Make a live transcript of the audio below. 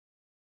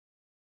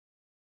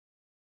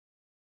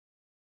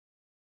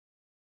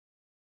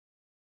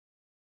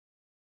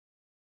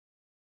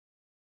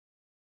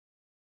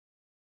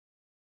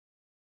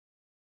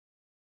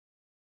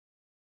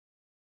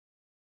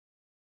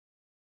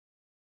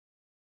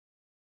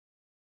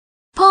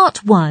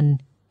Part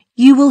 1.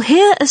 You will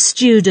hear a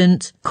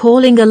student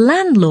calling a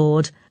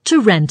landlord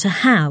to rent a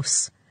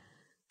house.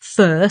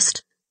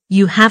 First,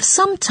 you have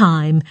some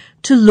time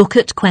to look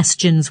at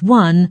questions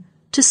 1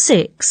 to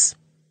 6.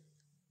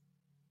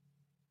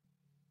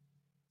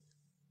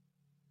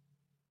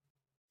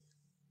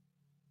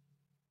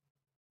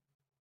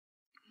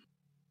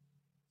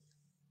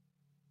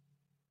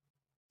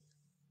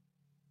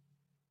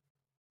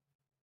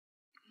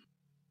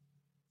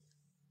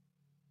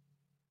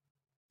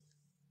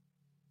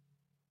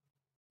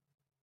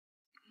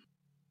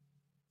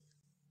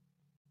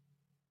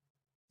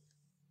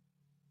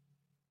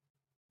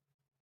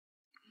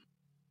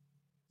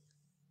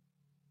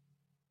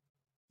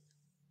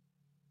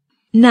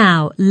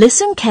 Now,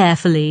 listen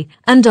carefully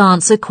and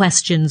answer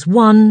questions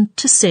 1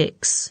 to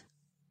 6.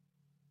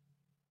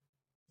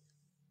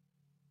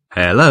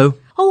 Hello.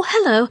 Oh,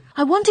 hello.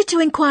 I wanted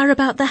to inquire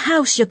about the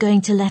house you're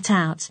going to let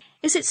out.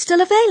 Is it still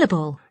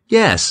available?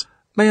 Yes.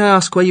 May I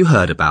ask where you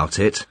heard about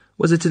it?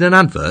 Was it in an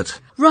advert?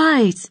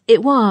 Right,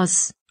 it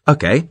was.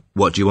 Okay.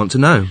 What do you want to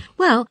know?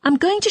 Well, I'm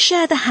going to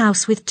share the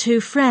house with 2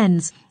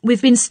 friends.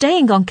 We've been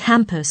staying on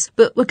campus,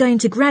 but we're going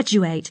to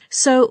graduate,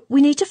 so we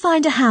need to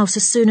find a house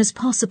as soon as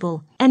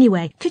possible.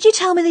 Anyway, could you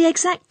tell me the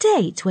exact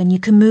date when you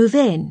can move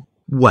in?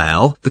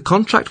 Well, the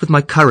contract with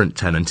my current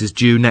tenant is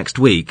due next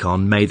week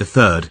on May the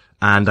 3rd,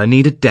 and I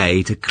need a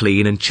day to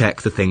clean and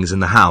check the things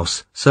in the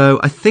house. So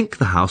I think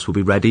the house will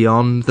be ready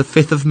on the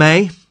 5th of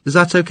May. Is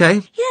that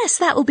okay? Yes,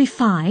 that will be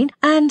fine.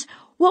 And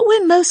what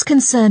we're most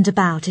concerned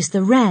about is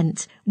the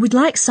rent. We'd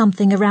like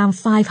something around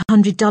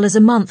 $500 a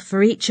month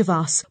for each of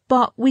us,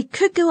 but we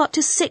could go up to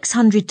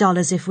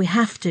 $600 if we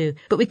have to,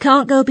 but we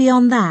can't go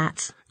beyond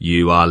that.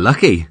 You are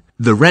lucky.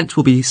 The rent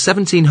will be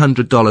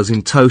 $1,700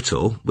 in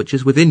total, which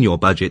is within your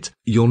budget.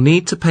 You'll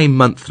need to pay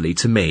monthly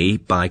to me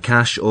by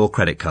cash or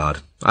credit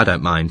card. I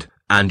don't mind.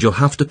 And you'll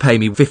have to pay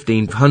me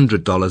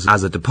 $1,500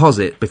 as a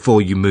deposit before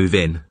you move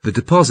in. The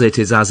deposit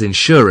is as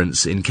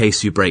insurance in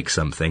case you break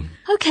something.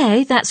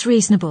 Okay, that's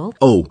reasonable.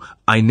 Oh,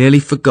 I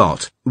nearly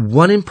forgot.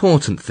 One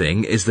important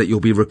thing is that you'll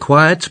be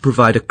required to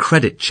provide a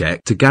credit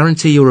check to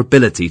guarantee your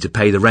ability to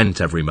pay the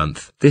rent every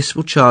month. This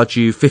will charge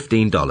you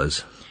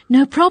 $15.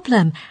 No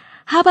problem.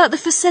 How about the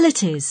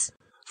facilities?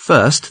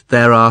 First,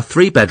 there are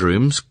 3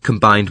 bedrooms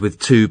combined with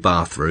 2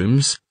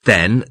 bathrooms.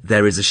 Then,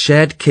 there is a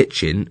shared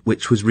kitchen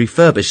which was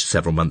refurbished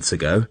several months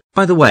ago.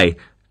 By the way,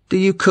 do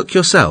you cook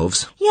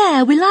yourselves?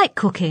 Yeah, we like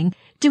cooking.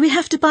 Do we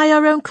have to buy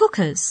our own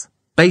cookers?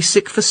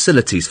 Basic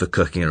facilities for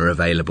cooking are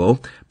available,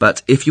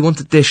 but if you want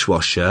a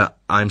dishwasher,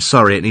 I'm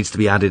sorry, it needs to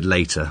be added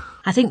later.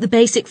 I think the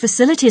basic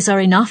facilities are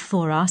enough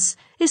for us.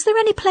 Is there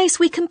any place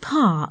we can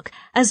park,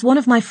 as one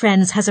of my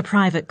friends has a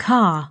private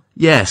car?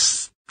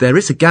 Yes. There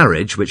is a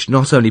garage which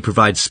not only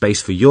provides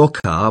space for your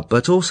car,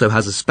 but also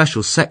has a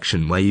special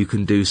section where you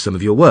can do some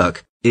of your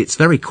work. It's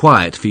very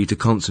quiet for you to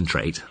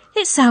concentrate.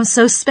 It sounds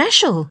so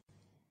special.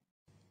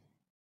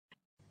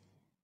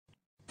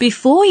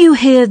 Before you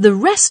hear the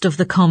rest of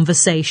the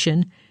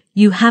conversation,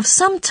 you have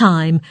some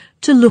time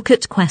to look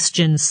at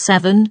questions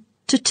 7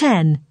 to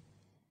 10.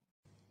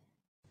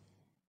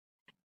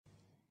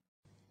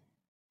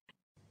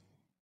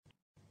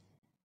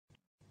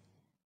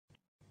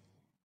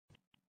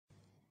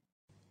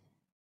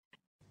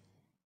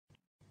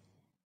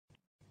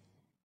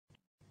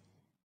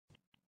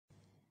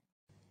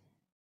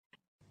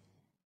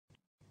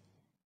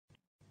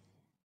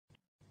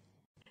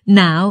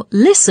 Now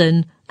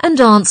listen and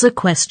answer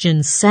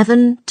questions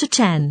 7 to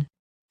 10.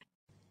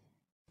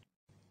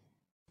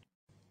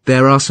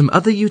 There are some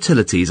other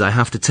utilities I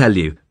have to tell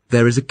you.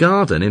 There is a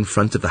garden in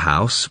front of the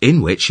house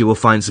in which you will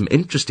find some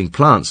interesting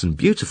plants and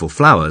beautiful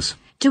flowers.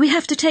 Do we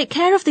have to take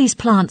care of these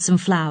plants and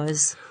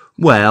flowers?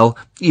 Well,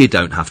 you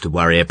don't have to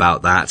worry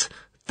about that.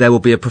 There will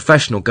be a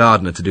professional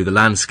gardener to do the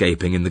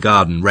landscaping in the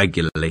garden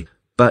regularly.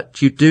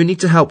 But you do need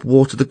to help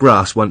water the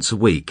grass once a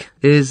week.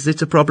 Is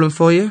it a problem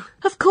for you?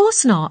 Of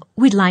course not.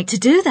 We'd like to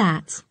do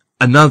that.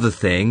 Another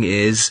thing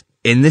is,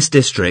 in this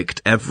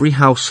district, every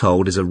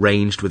household is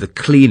arranged with a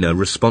cleaner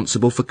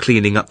responsible for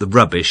cleaning up the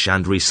rubbish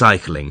and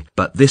recycling.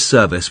 But this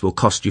service will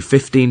cost you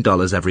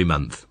 $15 every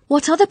month.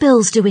 What other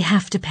bills do we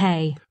have to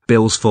pay?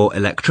 Bills for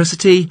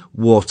electricity,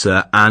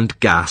 water and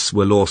gas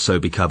will also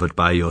be covered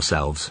by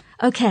yourselves.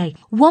 OK,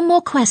 one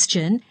more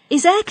question.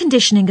 Is air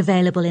conditioning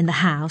available in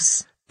the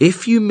house?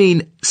 If you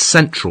mean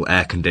central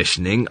air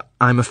conditioning,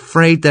 I'm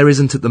afraid there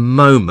isn't at the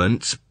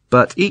moment,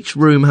 but each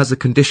room has a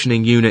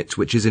conditioning unit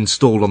which is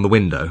installed on the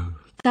window.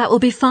 That will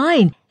be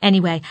fine.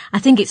 Anyway, I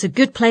think it's a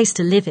good place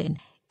to live in.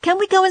 Can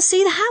we go and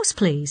see the house,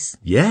 please?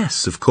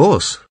 Yes, of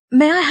course.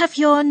 May I have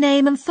your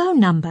name and phone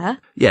number?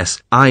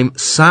 Yes, I'm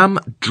Sam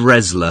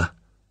Dresler.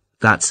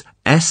 That's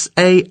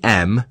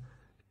SAMDRESSLER.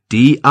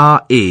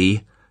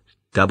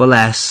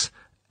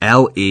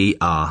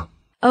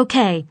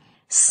 OK.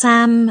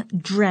 Sam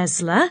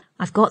Dresler.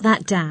 I've got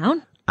that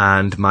down.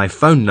 And my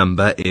phone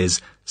number is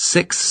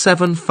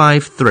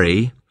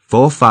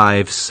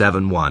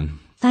 6753-4571.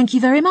 Thank you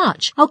very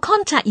much. I'll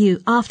contact you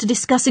after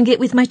discussing it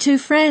with my 2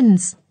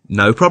 friends.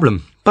 No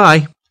problem.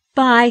 Bye.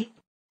 Bye.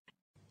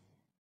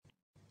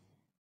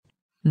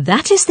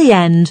 That is the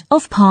end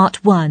of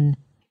Part 1.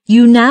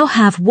 You now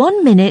have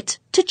 1 minute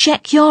to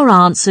check your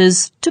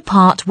answers to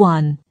Part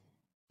 1.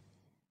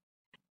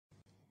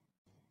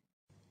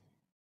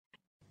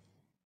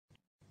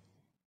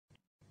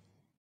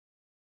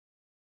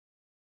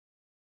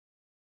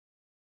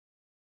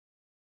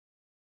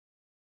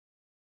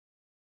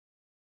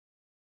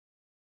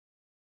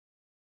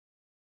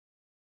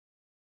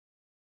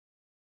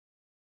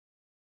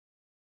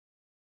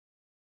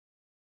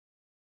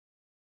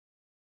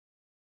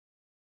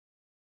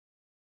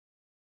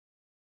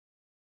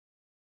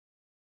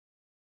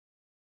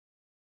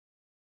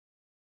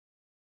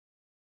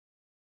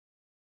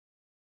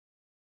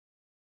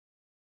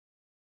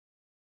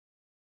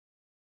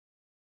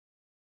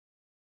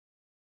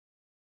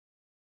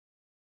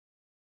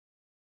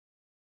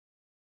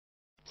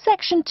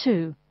 Section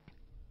 2.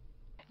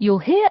 You'll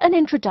hear an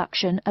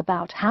introduction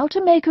about how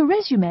to make a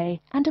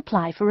resume and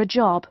apply for a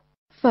job.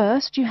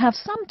 First, you have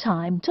some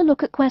time to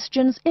look at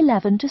questions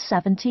 11 to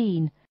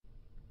 17.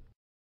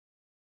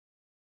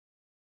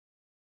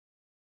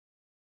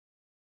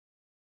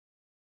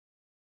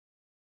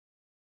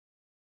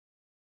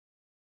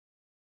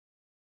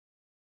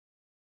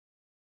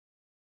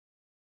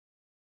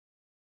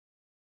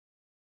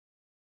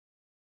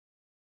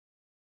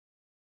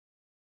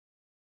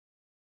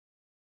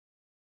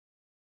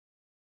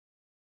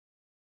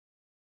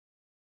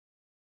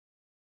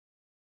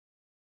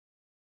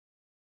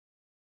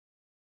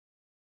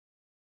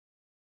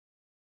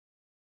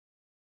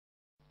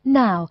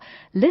 Now,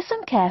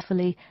 listen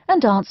carefully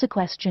and answer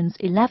questions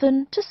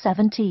 11 to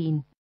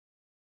 17.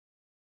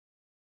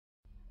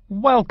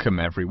 Welcome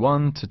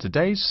everyone to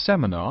today's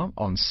seminar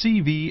on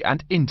CV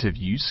and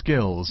interview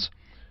skills.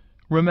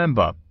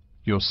 Remember,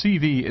 your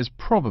CV is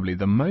probably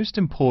the most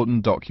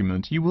important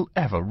document you will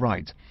ever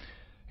write.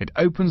 It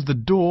opens the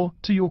door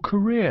to your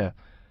career,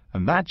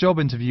 and that job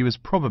interview is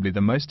probably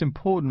the most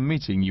important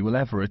meeting you will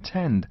ever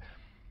attend.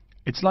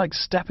 It's like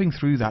stepping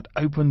through that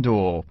open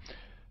door.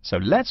 So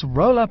let's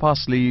roll up our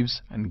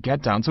sleeves and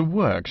get down to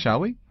work, shall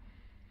we?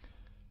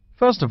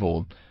 First of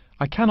all,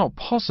 I cannot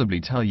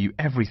possibly tell you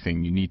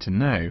everything you need to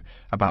know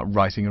about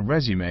writing a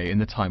resume in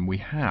the time we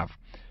have.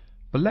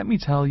 But let me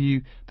tell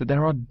you that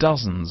there are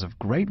dozens of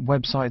great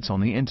websites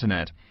on the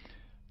internet.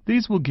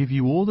 These will give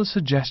you all the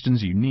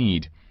suggestions you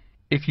need.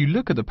 If you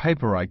look at the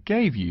paper I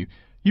gave you,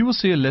 you will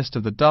see a list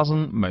of the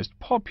dozen most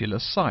popular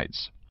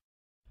sites.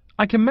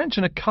 I can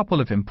mention a couple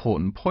of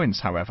important points,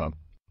 however.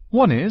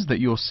 One is that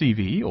your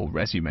CV or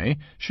resume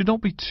should not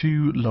be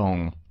too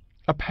long.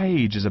 A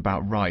page is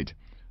about right.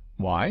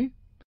 Why?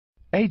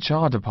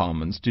 HR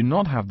departments do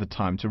not have the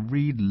time to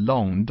read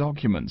long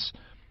documents.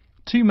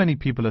 Too many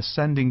people are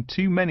sending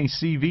too many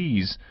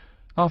CVs.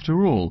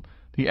 After all,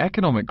 the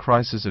economic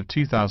crisis of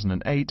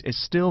 2008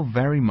 is still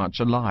very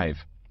much alive.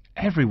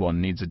 Everyone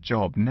needs a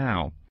job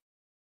now.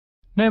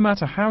 No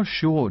matter how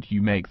short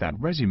you make that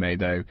resume,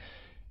 though,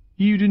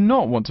 you do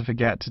not want to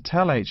forget to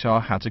tell HR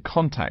how to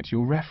contact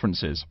your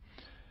references.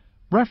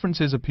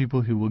 References are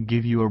people who will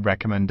give you a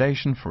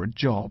recommendation for a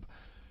job.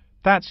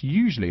 That's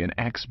usually an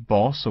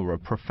ex-boss or a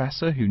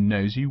professor who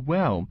knows you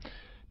well.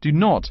 Do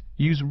not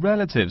use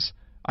relatives.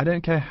 I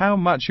don't care how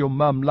much your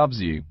mum loves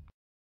you.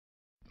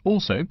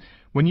 Also,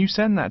 when you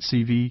send that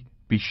CV,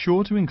 be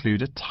sure to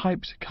include a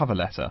typed cover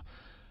letter.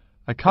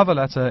 A cover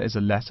letter is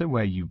a letter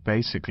where you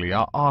basically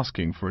are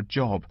asking for a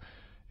job.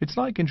 It's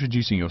like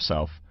introducing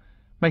yourself.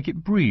 Make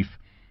it brief.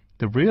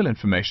 The real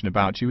information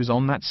about you is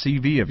on that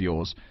CV of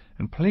yours,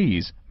 and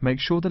please make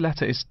sure the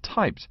letter is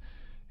typed.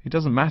 It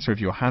doesn't matter if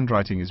your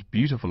handwriting is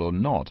beautiful or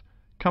not.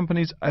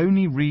 Companies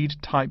only read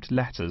typed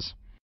letters.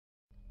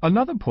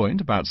 Another point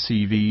about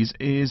CVs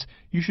is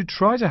you should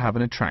try to have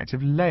an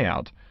attractive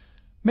layout.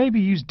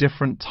 Maybe use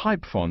different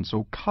type fonts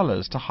or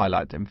colours to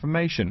highlight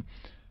information.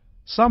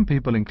 Some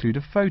people include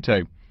a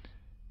photo.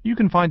 You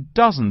can find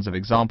dozens of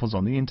examples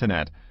on the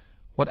internet.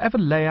 Whatever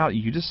layout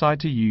you decide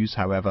to use,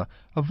 however,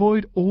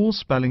 avoid all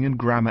spelling and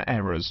grammar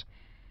errors.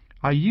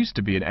 I used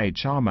to be an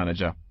HR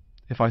manager.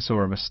 If I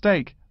saw a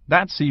mistake,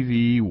 that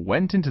CV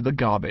went into the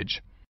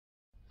garbage.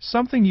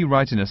 Something you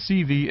write in a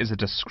CV is a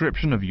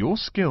description of your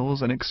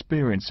skills and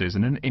experiences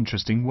in an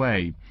interesting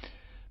way.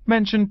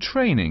 Mention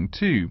training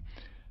too.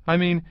 I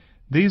mean,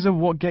 these are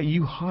what get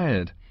you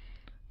hired.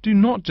 Do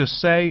not just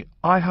say,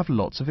 I have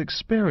lots of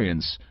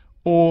experience,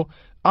 or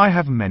I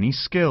have many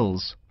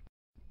skills.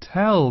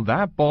 Tell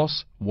that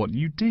boss what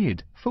you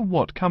did, for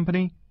what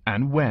company,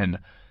 and when.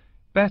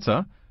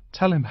 Better,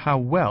 tell him how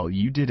well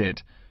you did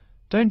it.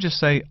 Don't just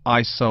say,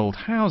 I sold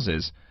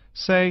houses.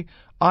 Say,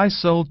 I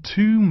sold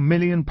 £2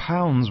 million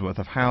worth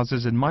of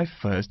houses in my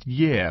first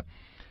year.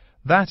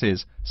 That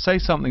is, say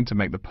something to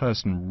make the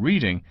person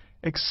reading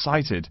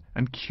excited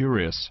and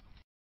curious.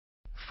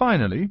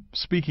 Finally,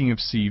 speaking of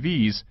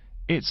CVs,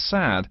 it's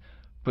sad,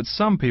 but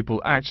some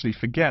people actually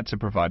forget to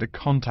provide a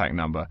contact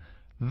number.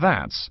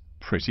 That's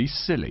pretty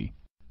silly.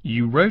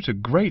 You wrote a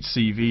great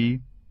CV,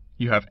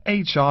 you have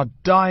HR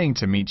dying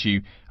to meet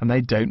you, and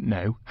they don't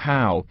know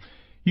how.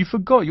 You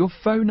forgot your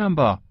phone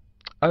number.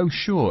 Oh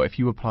sure, if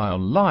you apply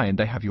online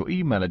they have your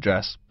email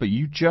address, but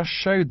you just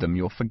showed them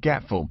you're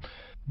forgetful.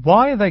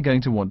 Why are they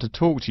going to want to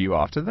talk to you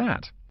after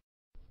that?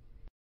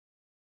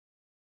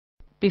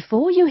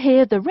 Before you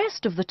hear the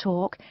rest of the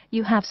talk,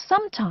 you have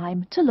some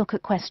time to look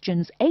at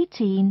questions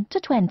 18 to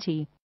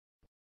 20.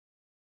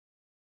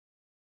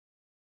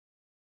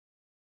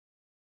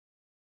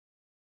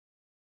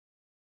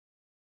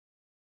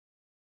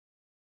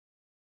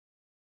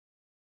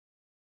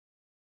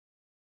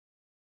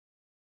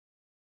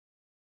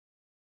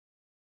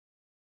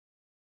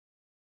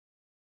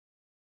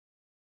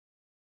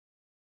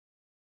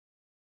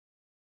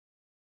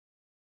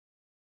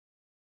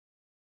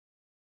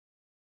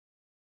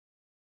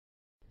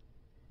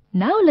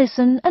 Now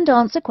listen and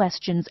answer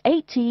questions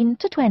 18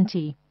 to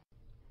 20.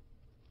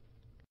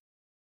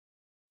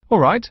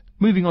 Alright,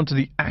 moving on to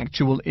the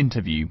actual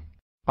interview.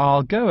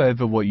 I'll go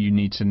over what you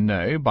need to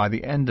know by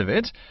the end of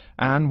it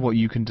and what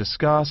you can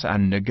discuss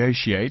and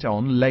negotiate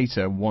on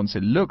later once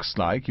it looks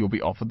like you'll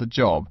be offered the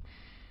job.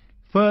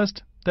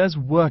 First, there's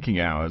working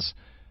hours.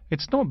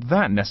 It's not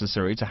that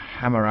necessary to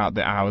hammer out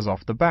the hours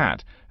off the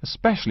bat,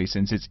 especially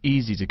since it's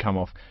easy to come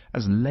off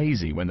as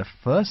lazy when the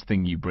first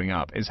thing you bring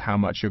up is how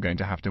much you're going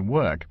to have to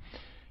work.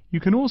 You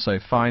can also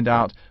find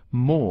out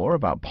more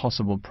about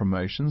possible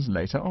promotions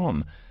later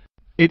on.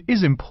 It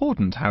is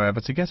important, however,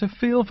 to get a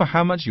feel for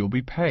how much you'll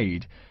be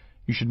paid.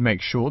 You should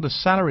make sure the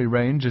salary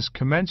range is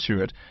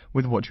commensurate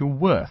with what you're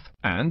worth,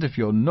 and if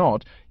you're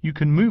not, you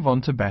can move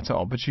on to better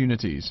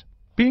opportunities.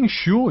 Being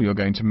sure you're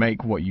going to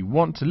make what you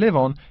want to live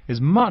on is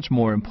much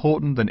more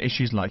important than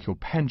issues like your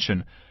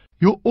pension.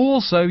 You're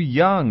all so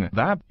young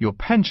that your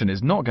pension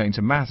is not going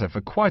to matter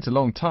for quite a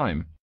long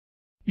time.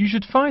 You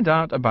should find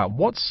out about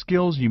what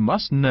skills you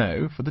must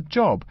know for the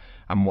job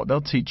and what they'll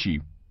teach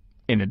you.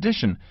 In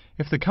addition,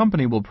 if the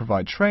company will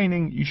provide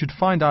training, you should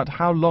find out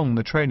how long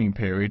the training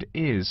period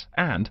is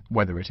and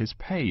whether it is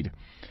paid.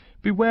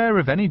 Beware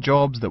of any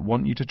jobs that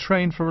want you to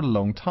train for a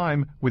long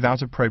time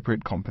without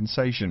appropriate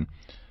compensation.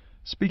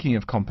 Speaking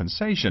of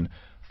compensation,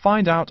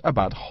 find out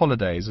about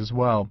holidays as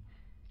well.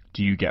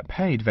 Do you get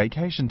paid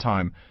vacation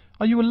time?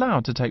 Are you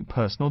allowed to take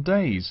personal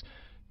days?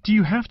 Do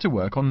you have to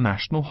work on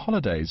national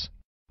holidays?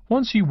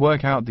 Once you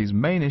work out these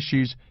main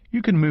issues,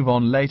 you can move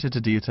on later to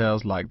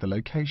details like the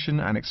location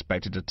and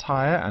expected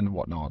attire and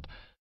whatnot.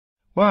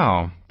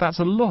 Wow, that's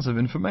a lot of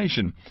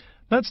information.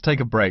 Let's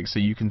take a break so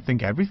you can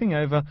think everything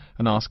over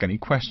and ask any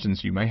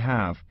questions you may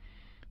have.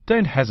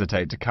 Don't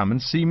hesitate to come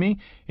and see me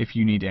if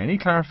you need any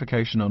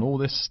clarification on all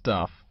this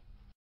stuff.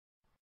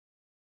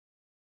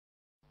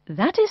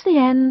 That is the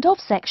end of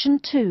section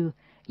 2.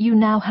 You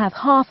now have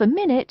half a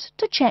minute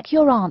to check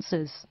your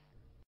answers.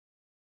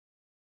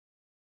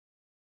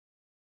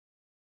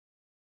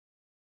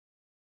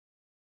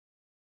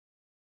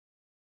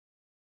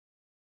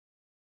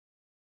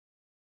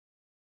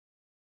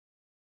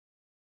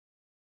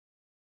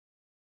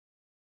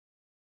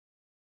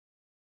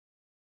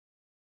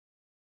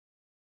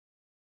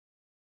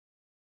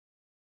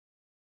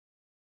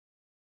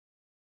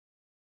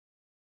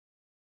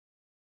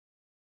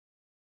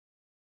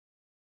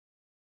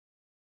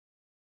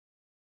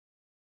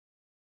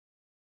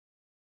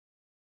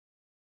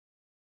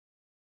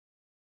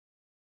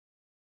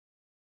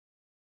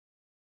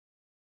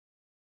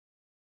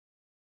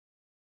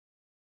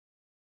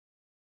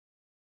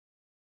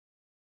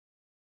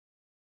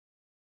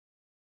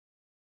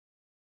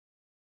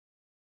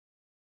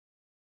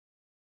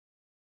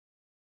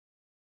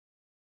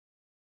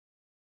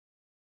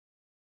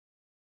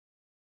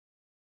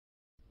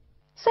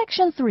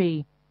 Section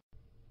 3.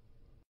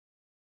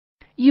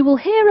 You will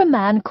hear a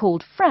man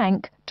called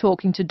Frank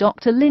talking to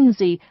Dr.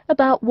 Lindsay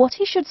about what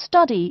he should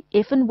study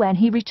if and when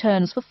he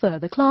returns for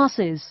further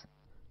classes.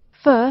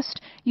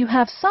 First, you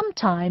have some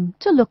time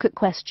to look at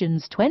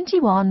questions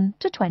 21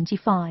 to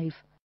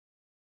 25.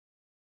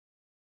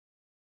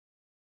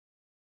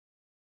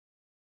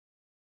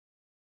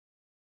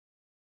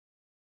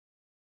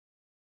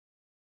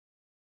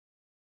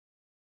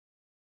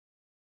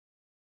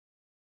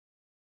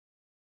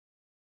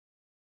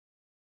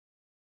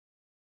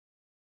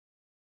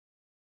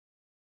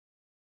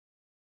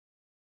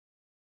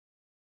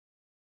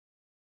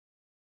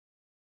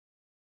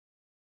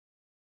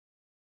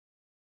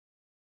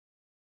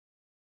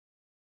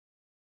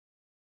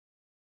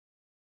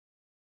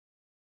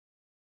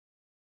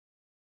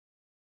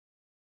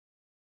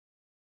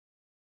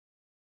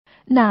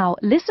 Now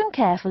listen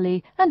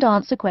carefully and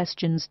answer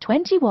questions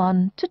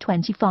 21 to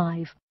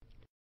 25.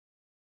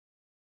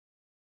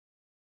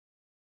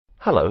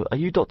 Hello, are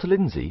you Dr.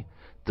 Lindsay,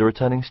 the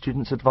returning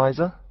student's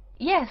advisor?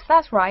 Yes,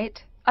 that's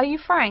right. Are you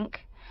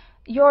Frank?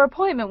 Your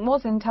appointment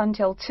wasn't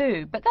until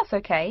 2, but that's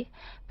okay.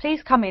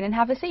 Please come in and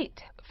have a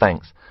seat.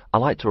 Thanks. I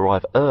like to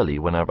arrive early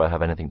whenever I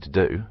have anything to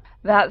do.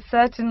 That's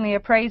certainly a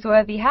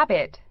praiseworthy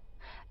habit.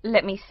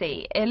 Let me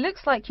see. It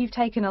looks like you've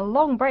taken a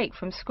long break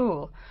from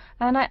school,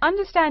 and I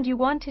understand you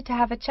wanted to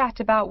have a chat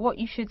about what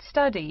you should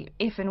study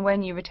if and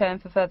when you return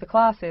for further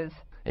classes.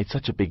 It's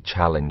such a big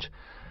challenge.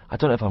 I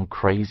don't know if I'm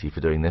crazy for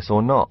doing this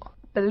or not.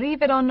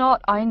 Believe it or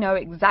not, I know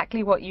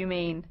exactly what you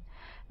mean.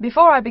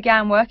 Before I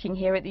began working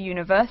here at the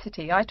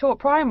university, I taught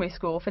primary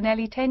school for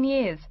nearly 10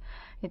 years.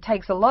 It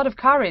takes a lot of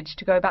courage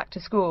to go back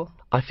to school.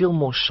 I feel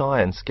more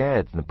shy and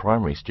scared than the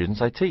primary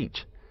students I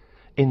teach.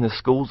 In the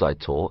schools I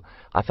taught,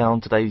 I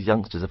found today's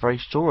youngsters are very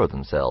sure of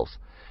themselves.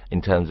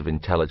 In terms of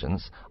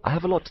intelligence, I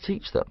have a lot to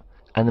teach them,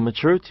 and the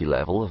maturity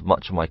level of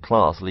much of my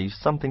class leaves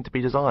something to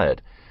be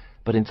desired.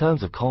 But in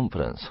terms of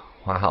confidence,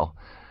 wow,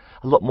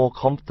 a lot more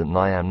confident than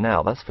I am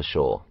now, that's for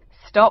sure.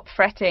 Stop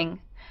fretting.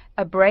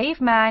 A brave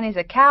man is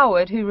a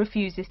coward who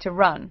refuses to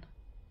run.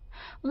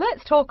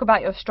 Let's talk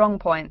about your strong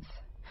points.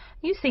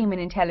 You seem an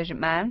intelligent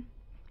man.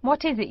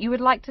 What is it you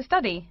would like to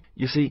study?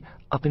 You see,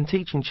 I've been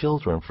teaching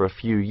children for a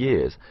few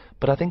years,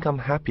 but I think I'm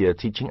happier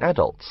teaching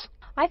adults.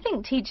 I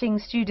think teaching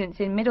students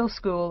in middle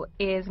school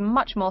is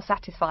much more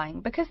satisfying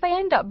because they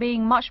end up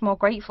being much more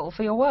grateful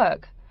for your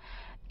work.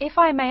 If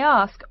I may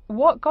ask,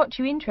 what got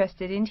you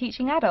interested in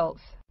teaching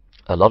adults?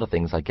 A lot of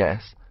things, I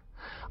guess.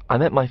 I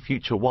met my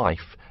future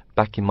wife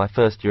back in my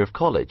first year of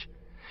college.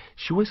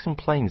 She always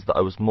complains that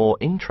I was more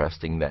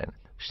interesting then.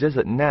 She says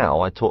that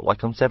now I talk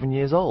like I'm 7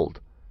 years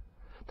old.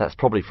 That's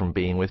probably from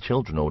being with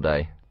children all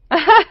day.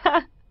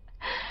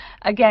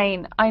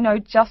 Again, I know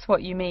just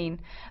what you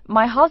mean.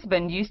 My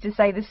husband used to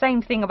say the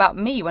same thing about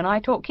me when I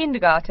taught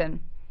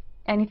kindergarten.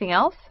 Anything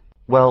else?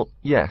 Well,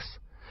 yes.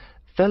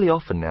 Fairly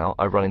often now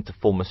I run into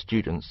former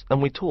students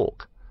and we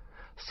talk.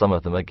 Some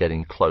of them are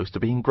getting close to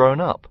being grown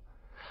up.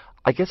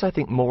 I guess I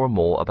think more and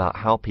more about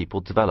how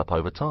people develop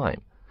over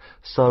time.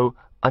 So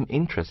I'm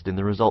interested in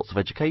the results of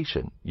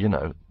education, you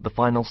know, the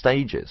final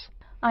stages.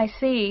 I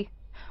see.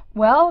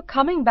 Well,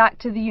 coming back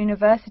to the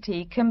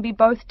university can be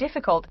both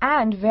difficult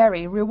and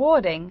very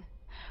rewarding.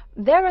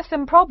 There are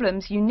some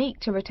problems unique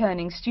to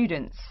returning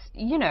students,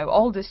 you know,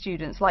 older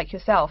students like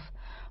yourself.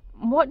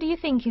 What do you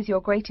think is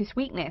your greatest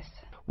weakness?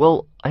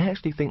 Well, I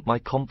actually think my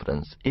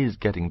confidence is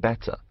getting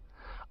better.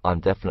 I'm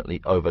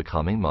definitely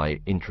overcoming my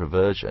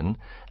introversion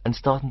and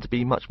starting to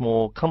be much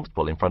more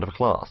comfortable in front of a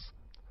class.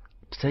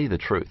 To tell you the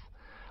truth,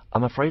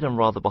 I'm afraid I'm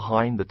rather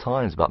behind the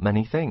times about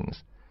many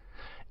things.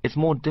 It's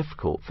more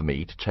difficult for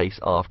me to chase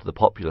after the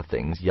popular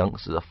things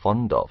youngsters are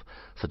fond of,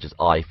 such as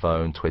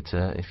iPhone,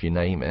 Twitter, if you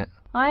name it.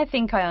 I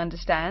think I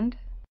understand.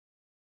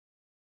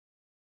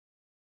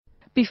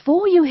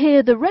 Before you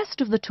hear the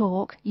rest of the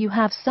talk, you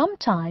have some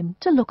time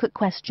to look at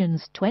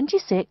questions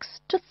 26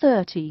 to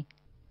 30.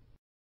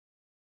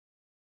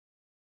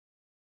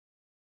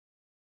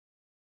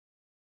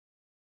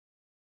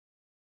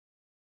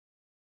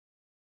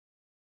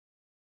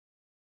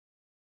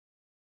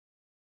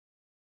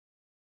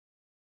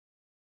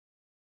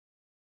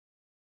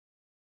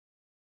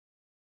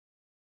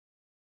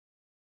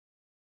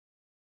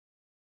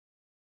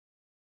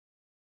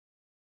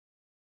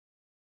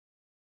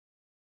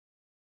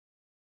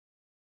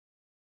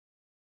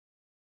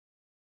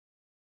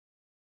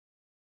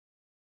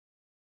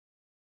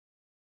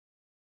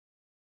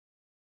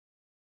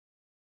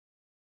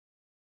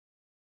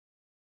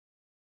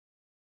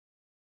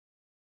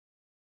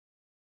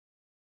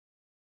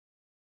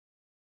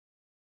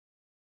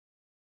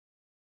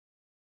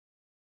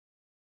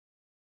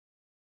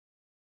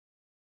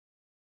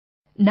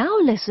 Now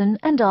listen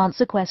and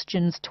answer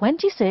questions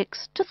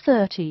 26 to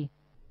 30.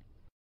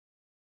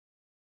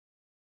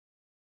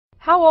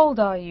 How old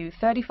are you,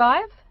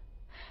 35?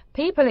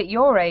 People at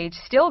your age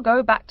still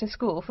go back to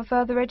school for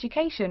further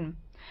education.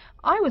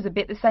 I was a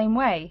bit the same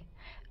way.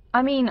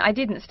 I mean, I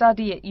didn't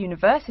study at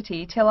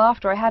university till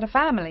after I had a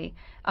family,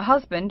 a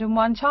husband and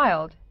one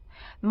child.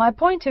 My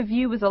point of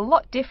view was a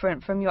lot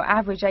different from your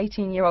average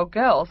 18-year-old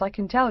girls, I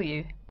can tell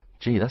you.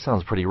 Gee, that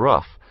sounds pretty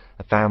rough.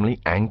 A family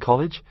and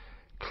college?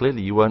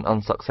 Clearly you weren't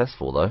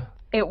unsuccessful, though.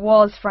 It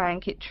was,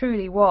 Frank, it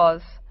truly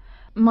was.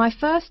 My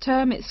first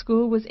term at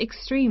school was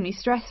extremely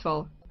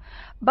stressful.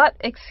 But,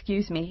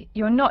 excuse me,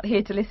 you're not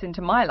here to listen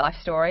to my life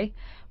story.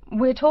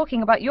 We're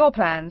talking about your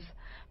plans.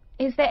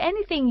 Is there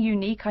anything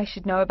unique I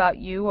should know about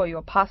you or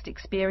your past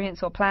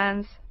experience or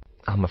plans?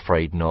 I'm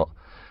afraid not.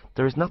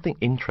 There is nothing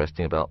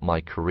interesting about my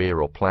career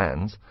or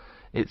plans.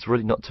 It's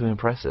really not too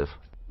impressive.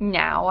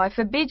 Now, I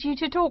forbid you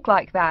to talk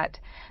like that.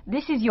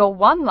 This is your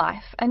one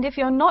life, and if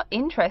you're not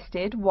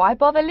interested, why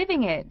bother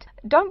living it?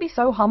 Don't be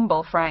so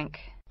humble, Frank.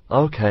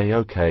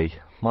 Okay.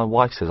 My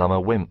wife says I'm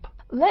a wimp.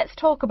 Let's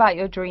talk about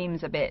your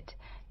dreams a bit.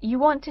 You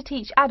want to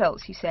teach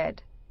adults, you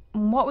said.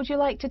 What would you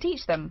like to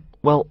teach them?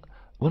 Well,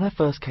 when I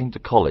first came to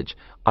college,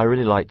 I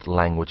really liked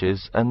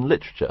languages and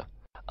literature.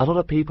 A lot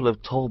of people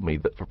have told me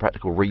that for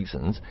practical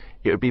reasons,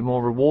 it would be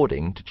more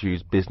rewarding to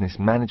choose business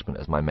management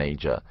as my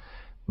major.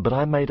 But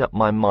I made up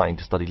my mind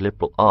to study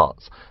liberal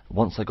arts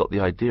once I got the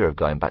idea of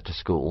going back to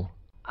school.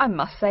 I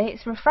must say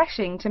it's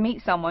refreshing to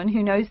meet someone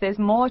who knows there's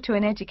more to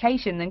an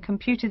education than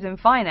computers and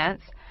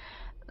finance.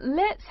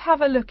 Let's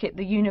have a look at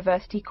the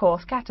university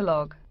course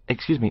catalogue.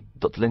 Excuse me,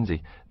 Dr.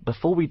 Lindsay,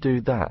 before we do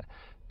that,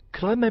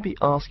 could I maybe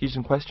ask you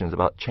some questions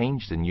about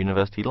changes in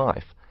university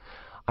life?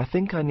 I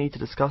think I need to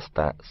discuss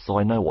that so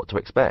I know what to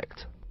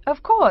expect.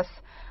 Of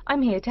course,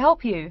 I'm here to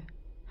help you.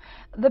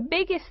 The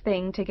biggest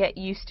thing to get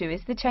used to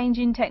is the change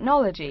in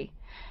technology.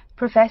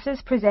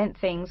 Professors present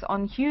things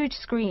on huge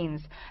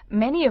screens,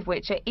 many of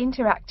which are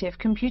interactive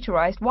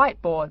computerized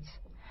whiteboards.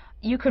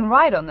 You can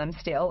write on them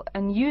still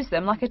and use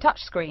them like a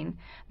touchscreen.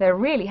 They're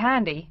really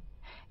handy.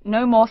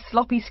 No more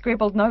sloppy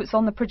scribbled notes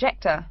on the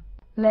projector.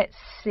 Let's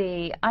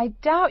see, I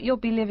doubt you'll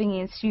be living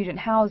in student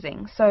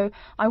housing, so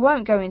I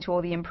won't go into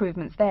all the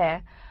improvements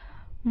there.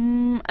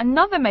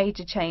 Another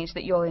major change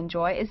that you'll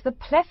enjoy is the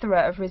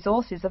plethora of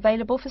resources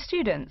available for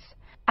students.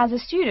 As a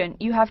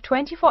student, you have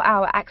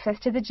 24-hour access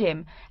to the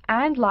gym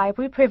and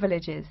library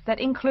privileges that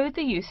include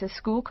the use of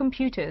school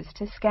computers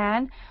to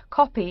scan,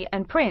 copy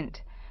and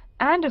print,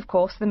 and of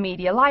course the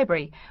media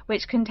library,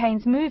 which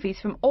contains movies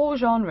from all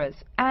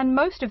genres and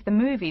most of the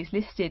movies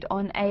listed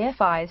on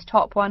AFI's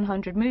top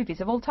 100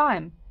 movies of all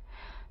time.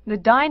 The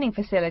dining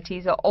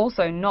facilities are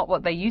also not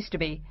what they used to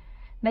be.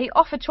 They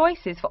offer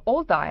choices for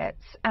all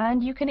diets,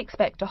 and you can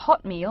expect a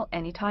hot meal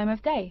any time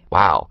of day.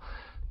 Wow,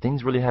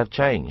 things really have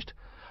changed.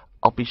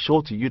 I'll be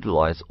sure to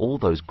utilize all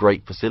those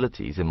great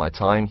facilities in my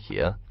time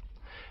here.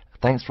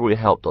 Thanks for all your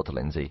help, Dr.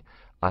 Lindsay.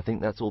 I think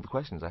that's all the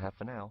questions I have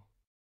for now.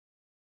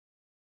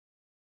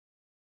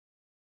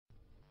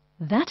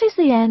 That is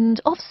the end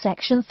of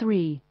section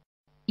 3.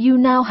 You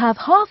now have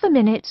half a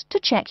minute to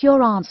check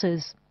your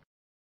answers.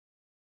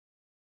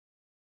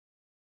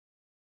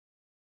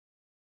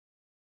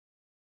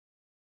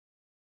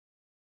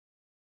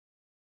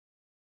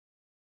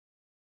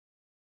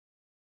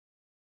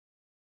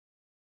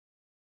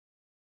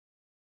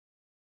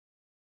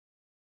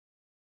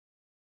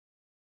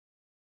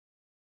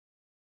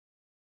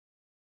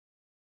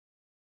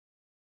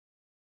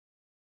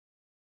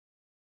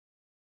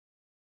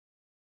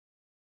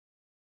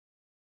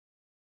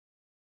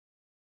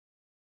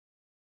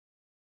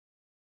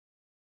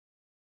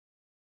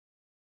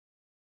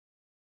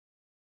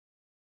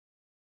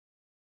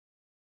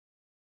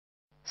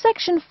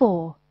 Section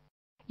 4.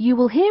 You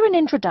will hear an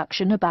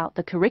introduction about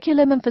the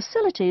curriculum and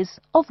facilities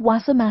of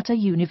Wassamata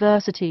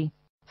University.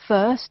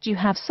 First, you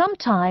have some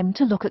time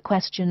to look at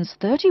questions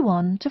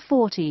 31 to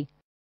 40.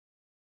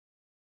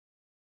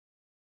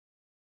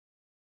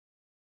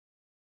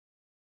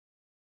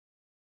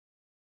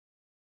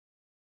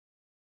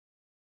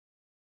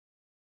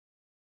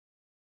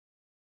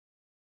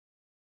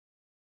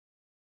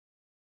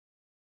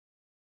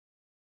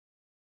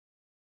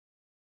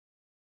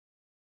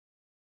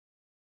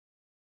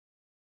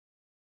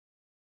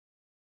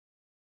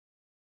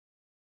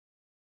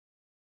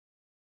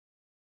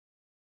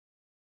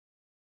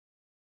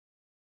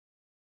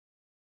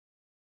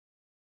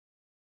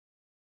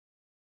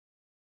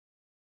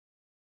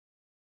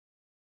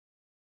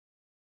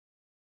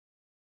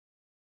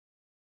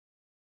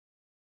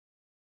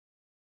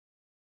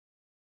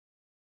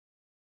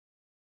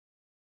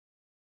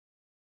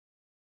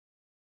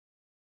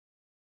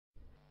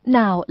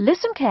 Now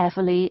listen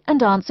carefully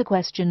and answer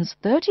questions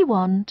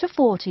 31 to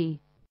 40.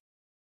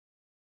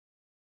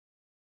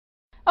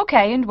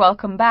 Okay, and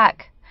welcome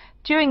back.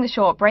 During the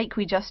short break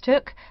we just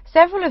took,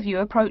 several of you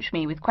approached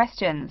me with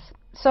questions.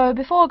 So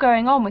before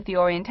going on with the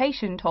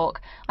orientation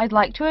talk, I'd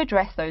like to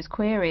address those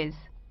queries.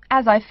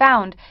 As I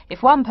found,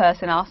 if one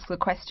person asks a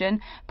question,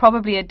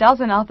 probably a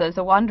dozen others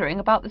are wondering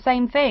about the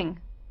same thing.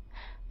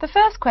 The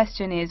first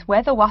question is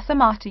whether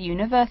Wassamata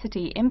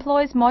University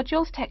employs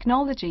modules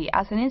technology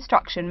as an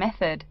instruction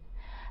method.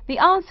 The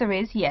answer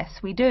is yes,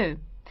 we do.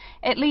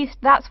 At least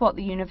that's what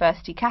the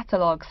university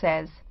catalogue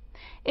says.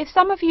 If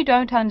some of you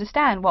don't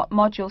understand what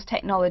modules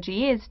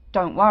technology is,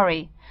 don't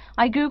worry.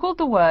 I googled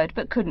the word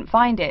but couldn't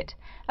find it.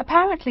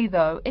 Apparently,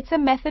 though, it's a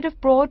method of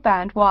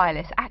broadband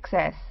wireless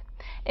access.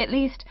 At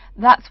least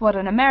that's what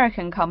an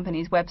American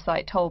company's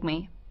website told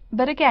me.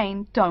 But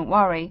again, don't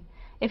worry.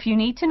 If you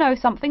need to know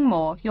something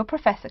more, your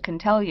professor can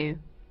tell you.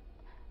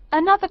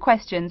 Another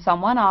question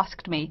someone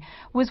asked me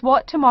was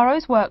what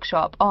tomorrow's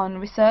workshop on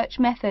research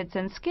methods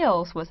and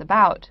skills was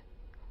about.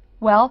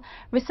 Well,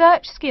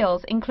 research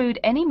skills include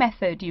any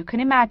method you can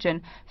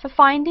imagine for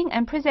finding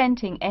and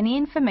presenting any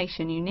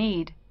information you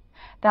need.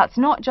 That's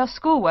not just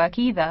schoolwork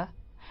either.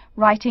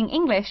 Writing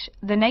English,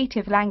 the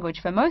native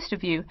language for most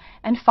of you,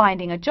 and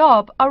finding a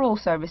job are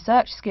also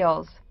research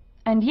skills.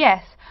 And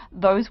yes,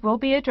 those will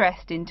be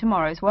addressed in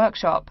tomorrow's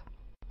workshop.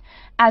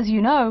 As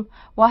you know,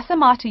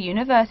 Wassamata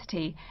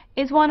University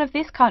is one of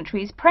this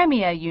country's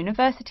premier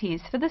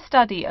universities for the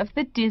study of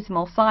the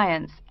dismal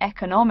science,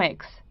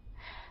 economics.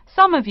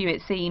 Some of you,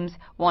 it seems,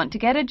 want to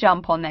get a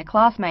jump on their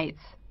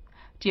classmates.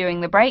 During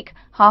the break,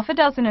 half a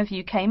dozen of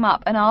you came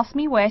up and asked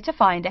me where to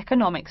find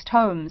economics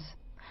tomes.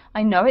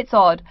 I know it's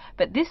odd,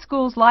 but this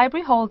school's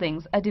library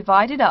holdings are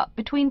divided up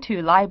between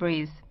two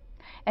libraries.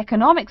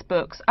 Economics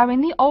books are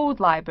in the old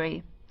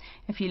library.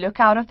 If you look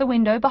out of the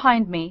window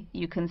behind me,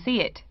 you can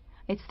see it.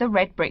 It's the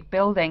red brick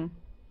building.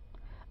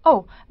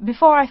 Oh,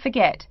 before I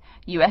forget,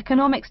 you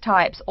economics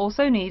types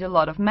also need a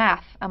lot of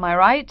math, am I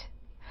right?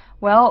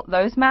 Well,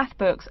 those math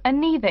books are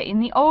neither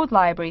in the old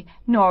library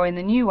nor in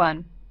the new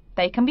one.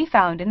 They can be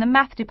found in the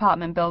math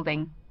department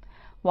building.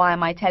 Why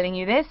am I telling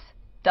you this?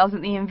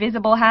 Doesn't the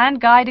invisible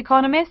hand guide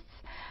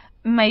economists?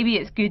 Maybe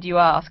it's good you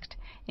asked.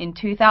 In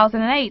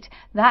 2008,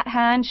 that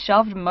hand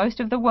shoved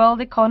most of the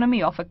world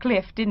economy off a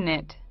cliff, didn't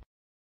it?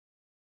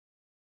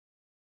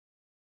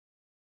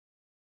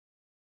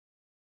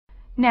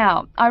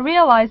 Now, I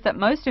realize that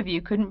most of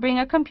you couldn't bring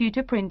a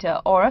computer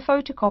printer or a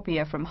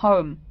photocopier from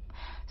home.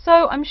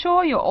 So I'm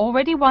sure you're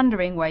already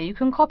wondering where you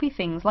can copy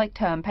things like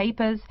term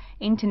papers,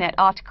 internet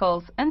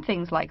articles, and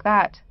things like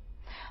that.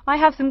 I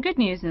have some good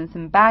news and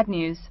some bad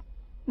news.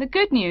 The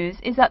good news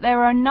is that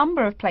there are a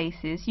number of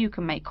places you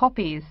can make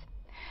copies.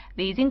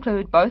 These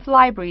include both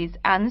libraries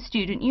and the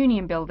Student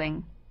Union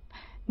building.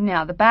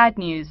 Now the bad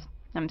news.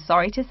 I'm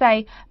sorry to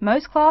say,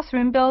 most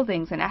classroom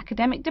buildings and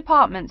academic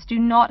departments do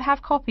not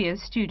have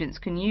copiers students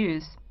can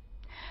use.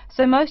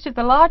 So most of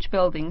the large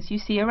buildings you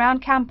see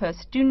around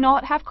campus do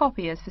not have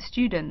copiers for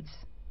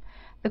students.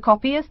 The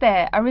copiers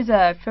there are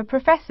reserved for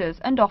professors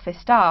and office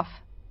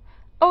staff.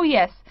 Oh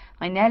yes,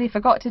 I nearly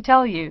forgot to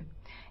tell you.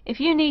 If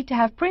you need to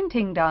have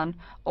printing done,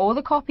 all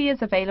the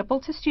copiers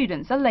available to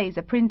students are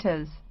laser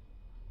printers.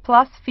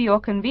 Plus, for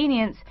your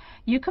convenience,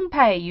 you can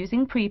pay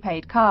using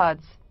prepaid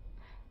cards.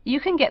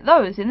 You can get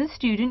those in the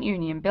Student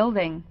Union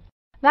building.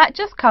 That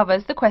just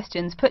covers the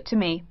questions put to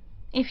me.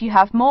 If you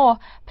have more,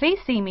 please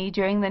see me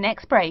during the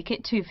next break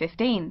at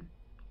 2:15.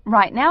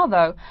 Right now,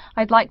 though,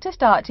 I'd like to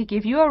start to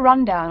give you a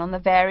rundown on the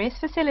various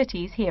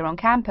facilities here on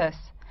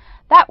campus.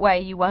 That way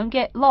you won't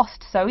get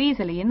lost so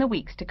easily in the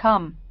weeks to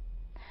come.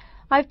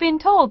 I've been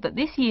told that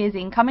this year's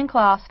incoming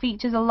class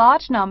features a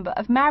large number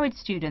of married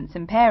students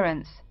and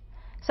parents.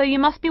 So you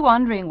must be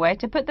wondering where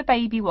to put the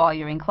baby while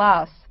you're in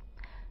class.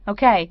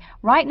 Okay,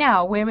 right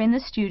now we're in the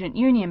Student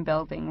Union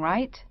building,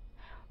 right?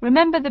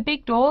 Remember the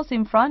big doors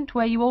in front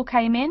where you all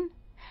came in?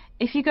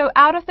 If you go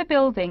out of the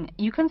building,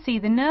 you can see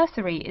the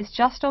nursery is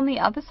just on the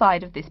other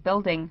side of this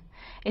building.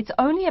 It's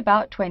only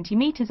about 20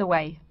 meters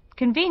away.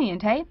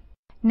 Convenient, eh?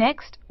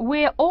 Next,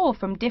 we're all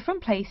from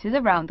different places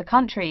around the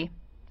country.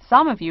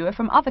 Some of you are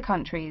from other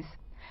countries.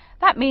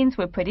 That means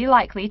we're pretty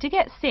likely to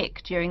get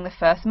sick during the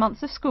first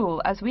months of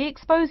school as we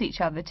expose each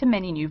other to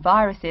many new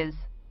viruses.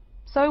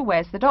 So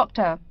where's the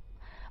doctor?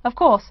 Of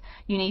course,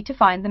 you need to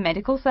find the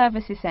Medical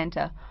Services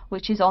Centre,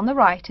 which is on the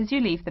right as you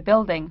leave the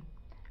building.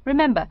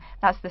 Remember,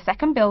 that's the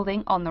second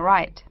building on the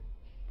right.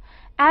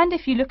 And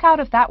if you look out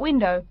of that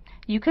window,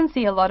 you can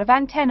see a lot of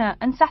antenna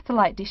and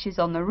satellite dishes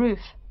on the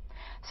roof.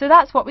 So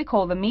that's what we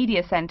call the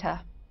Media Centre.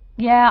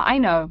 Yeah, I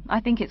know, I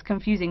think it's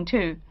confusing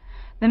too.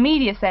 The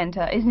Media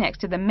Centre is next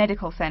to the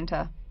Medical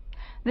Centre.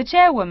 The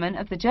chairwoman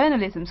of the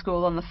journalism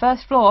school on the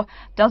first floor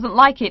doesn't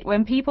like it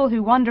when people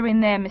who wander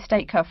in there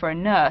mistake her for a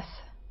nurse.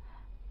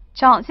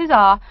 Chances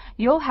are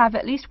you'll have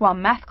at least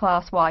one math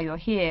class while you're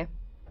here.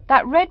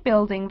 That red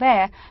building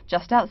there,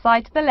 just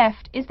outside to the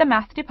left, is the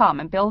math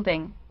department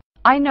building.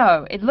 I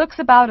know, it looks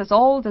about as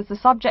old as the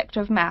subject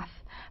of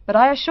math, but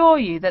I assure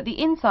you that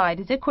the inside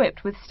is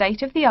equipped with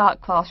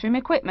state-of-the-art classroom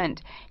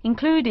equipment,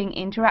 including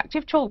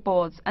interactive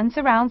chalkboards and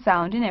surround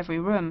sound in every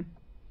room.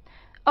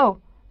 Oh,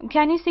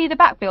 can you see the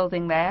back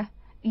building there?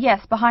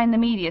 Yes, behind the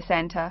Media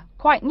Centre.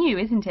 Quite new,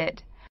 isn't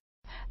it?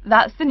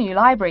 That's the new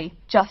library,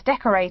 just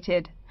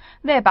decorated.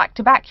 They're back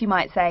to back, you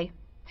might say.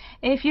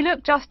 If you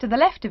look just to the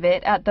left of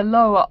it at the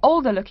lower,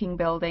 older-looking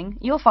building,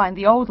 you'll find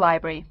the old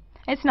library.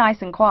 It's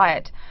nice and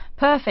quiet,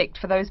 perfect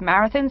for those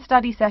marathon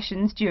study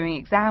sessions during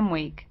exam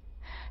week.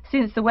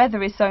 Since the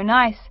weather is so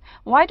nice,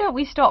 why don't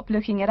we stop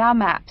looking at our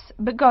maps,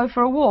 but go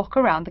for a walk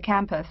around the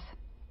campus?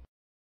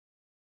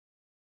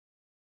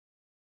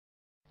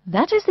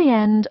 That is the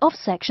end of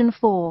section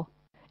 4.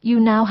 You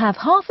now have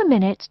half a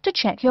minute to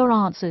check your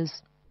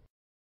answers.